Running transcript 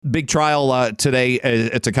big trial today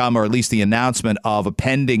to come, or at least the announcement of a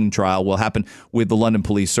pending trial will happen with the London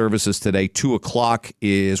Police Services today. 2:00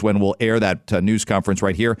 is when we'll air that news conference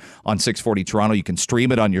right here on 640 Toronto. You can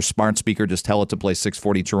stream it on your smart speaker. Just tell it to play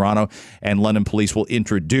 640 Toronto, and London Police will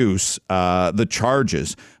introduce the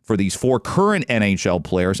charges for these 4 current NHL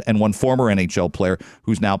players and 1 former NHL player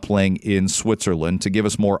who's now playing in Switzerland. To give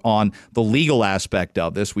us more on the legal aspect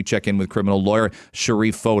of this, we check in with criminal lawyer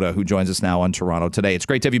Sherif Foda, who joins us now on Toronto Today. It's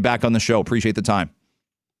great to have you back on the show. Appreciate the time.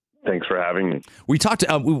 Thanks for having me. We talked.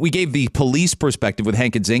 We gave the police perspective with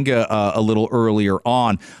Hank Nzinga a little earlier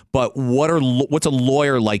on, but what's a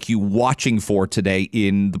lawyer like you watching for today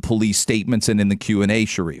in the police statements and in the Q&A,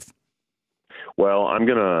 Sherif? Well, I'm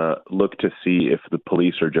going to look to see if the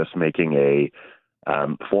police are just making a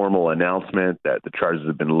formal announcement that the charges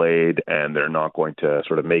have been laid and they're not going to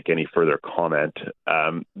sort of make any further comment.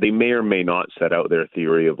 They may or may not set out their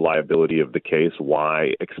theory of liability of the case,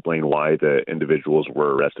 explain why the individuals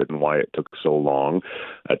were arrested and why it took so long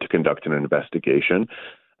to conduct an investigation.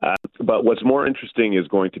 But what's more interesting is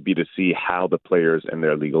going to be to see how the players and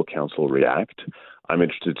their legal counsel react. I'm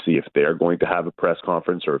interested to see if they're going to have a press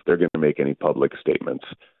conference or if they're going to make any public statements.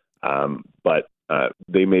 But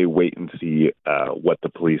they may wait and see what the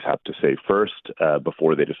police have to say first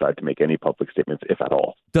before they decide to make any public statements, if at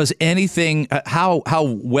all. Does anything, how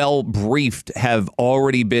well briefed have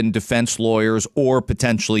already been defense lawyers or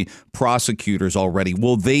potentially prosecutors already?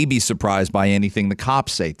 Will they be surprised by anything the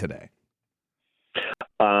cops say today?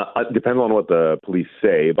 It depends on what the police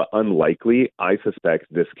say, but unlikely. I suspect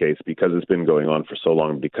this case, because it's been going on for so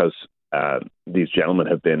long, because these gentlemen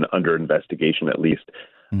have been under investigation at least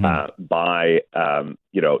by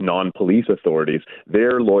non-police authorities,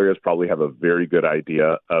 their lawyers probably have a very good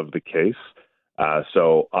idea of the case.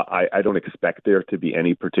 So I don't expect there to be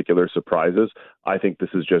any particular surprises. I think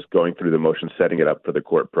this is just going through the motion, setting it up for the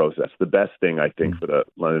court process. The best thing, I think, for the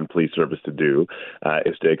London Police Service to do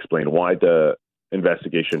is to explain why the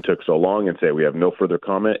investigation took so long and say we have no further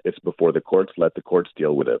comment. It's before the courts. Let the courts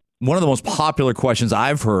deal with it. One of the most popular questions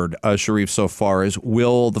I've heard, Sherif, so far is,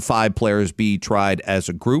 will the 5 players be tried as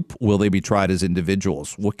a group? Will they be tried as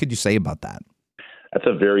individuals? What could you say about that? That's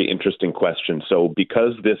a very interesting question. So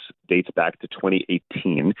because this dates back to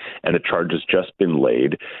 2018 and the charge has just been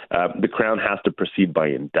laid, the Crown has to proceed by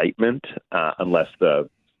indictment unless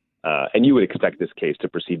and you would expect this case to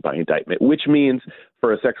proceed by indictment, which means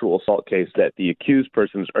for a sexual assault case that the accused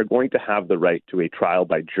persons are going to have the right to a trial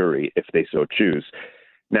by jury if they so choose.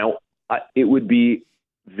 Now, it would be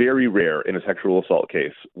very rare in a sexual assault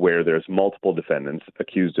case where there's multiple defendants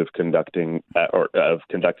accused of conducting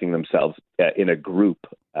themselves in a group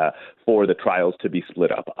for the trials to be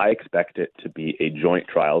split up. I expect it to be a joint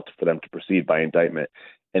trial for them to proceed by indictment.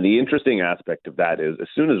 And the interesting aspect of that is, as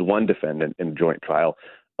soon as one defendant in a joint trial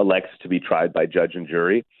elects to be tried by judge and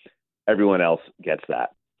jury, everyone else gets that,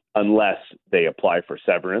 unless they apply for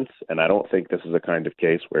severance. And I don't think this is a kind of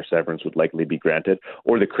case where severance would likely be granted,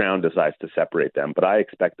 or the Crown decides to separate them. But I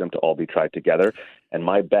expect them to all be tried together. And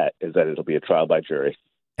my bet is that it'll be a trial by jury.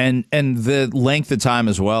 And the length of time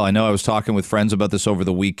as well. I know I was talking with friends about this over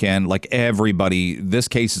the weekend. Like everybody, this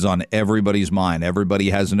case is on everybody's mind. Everybody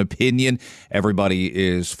has an opinion. Everybody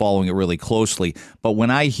is following it really closely. But when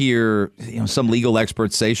I hear some legal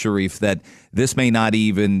experts say, Sherif, that this may not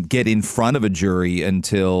even get in front of a jury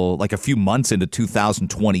until like a few months into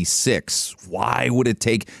 2026, why would it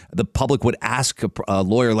take, the public would ask a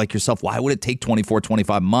lawyer like yourself, why would it take 24,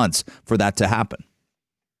 25 months for that to happen?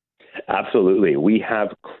 Absolutely. We have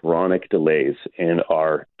chronic delays in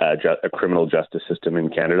our criminal justice system in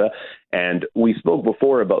Canada. And we spoke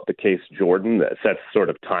before about the case Jordan that sets sort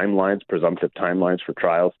of timelines, presumptive timelines for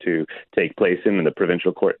trials to take place in the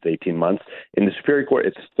provincial court, it's 18 months. In the Superior Court,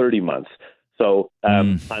 it's 30 months. So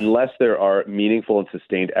unless there are meaningful and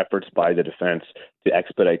sustained efforts by the defense to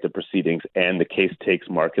expedite the proceedings and the case takes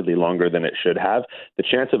markedly longer than it should have, the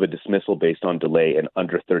chance of a dismissal based on delay in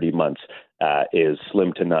under 30 months is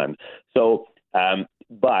slim to none. So,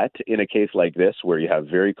 but in a case like this, where you have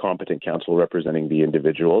very competent counsel representing the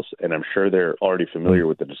individuals, and I'm sure they're already familiar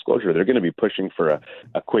with the disclosure, they're going to be pushing for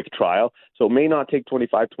a quick trial. So it may not take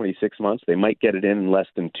 25, 26 months. They might get it in less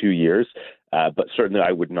than 2 years. But certainly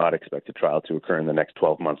I would not expect a trial to occur in the next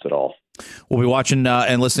 12 months at all. We'll be watching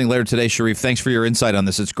and listening later today, Sherif. Thanks for your insight on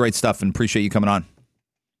this. It's great stuff and appreciate you coming on.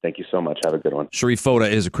 Thank you so much. Have a good one. Sherif Foda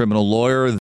is a criminal lawyer.